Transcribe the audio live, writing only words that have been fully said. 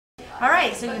All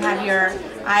right, so you have your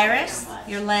iris,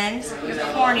 your lens, your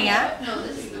cornea,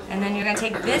 and then you're going to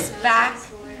take this back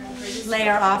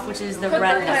layer off, which is the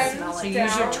retina. So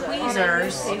use your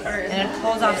tweezers, and it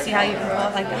pulls off. See how you can pull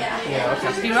it like that? Yeah, okay.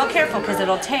 Just be real careful because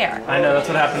it'll tear. I know, that's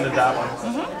what happened to that one.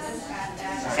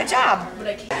 Good job.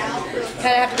 Kind of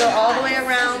have to go all the way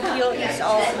around, peel each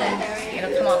off, and then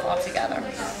it'll come off altogether.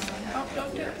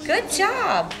 Good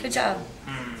job. Good job.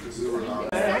 All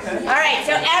right,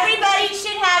 so everybody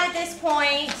should have at this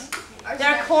point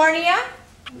their cornea,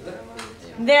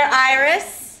 their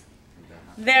iris,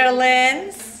 their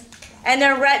lens, and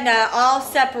their retina all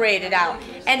separated out.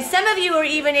 And some of you are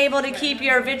even able to keep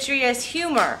your vitreous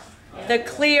humor, the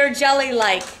clear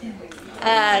jelly-like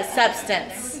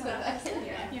substance.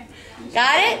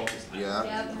 Got it?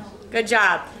 Yeah. Good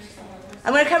job.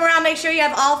 I'm going to come around, make sure you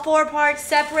have all 4 parts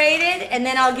separated, and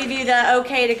then I'll give you the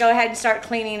okay to go ahead and start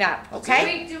cleaning up,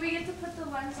 okay? Do we get to put the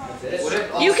lens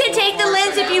on? You can take the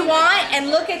lens if you want and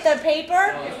look at the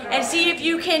paper and see if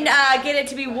you can get it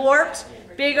to be warped,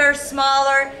 bigger,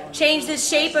 smaller. Change the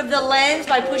shape of the lens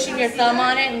by pushing your thumb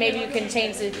on it, and maybe you can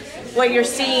change what you're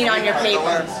seeing on your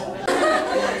paper.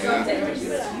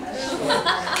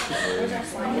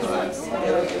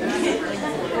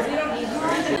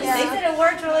 They said it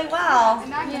worked really well.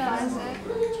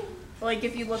 Like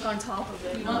if you look on top of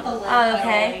it. Oh,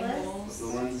 okay.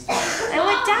 Oh,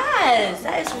 it does.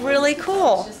 That is really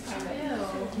cool.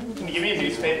 Can you give me a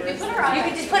newspaper? You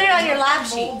can just put it on your lab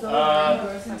sheet.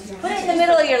 Put it in the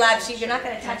middle of your lab sheet. You're not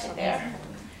going to touch it there.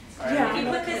 If you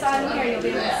put this on here, you'll be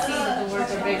able to see that the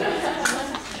words are bigger.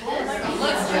 You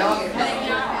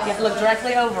have to look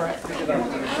directly over it.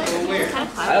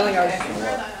 I don't think I was.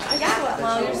 Yeah,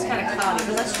 well, you're just kind of cloudy,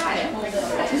 but let's try it.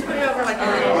 Just put it over like a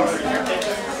little.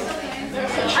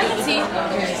 I can see.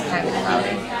 You're just kind of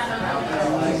cloudy.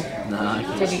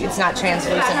 Because it's not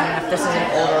translucent enough. This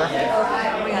isn't older.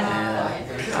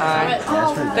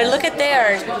 But look at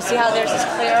theirs. You see how theirs is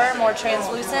clearer, more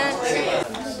translucent?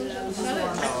 I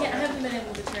haven't been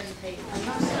able to turn the page.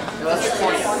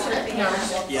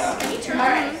 Yeah.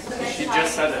 She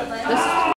just said it.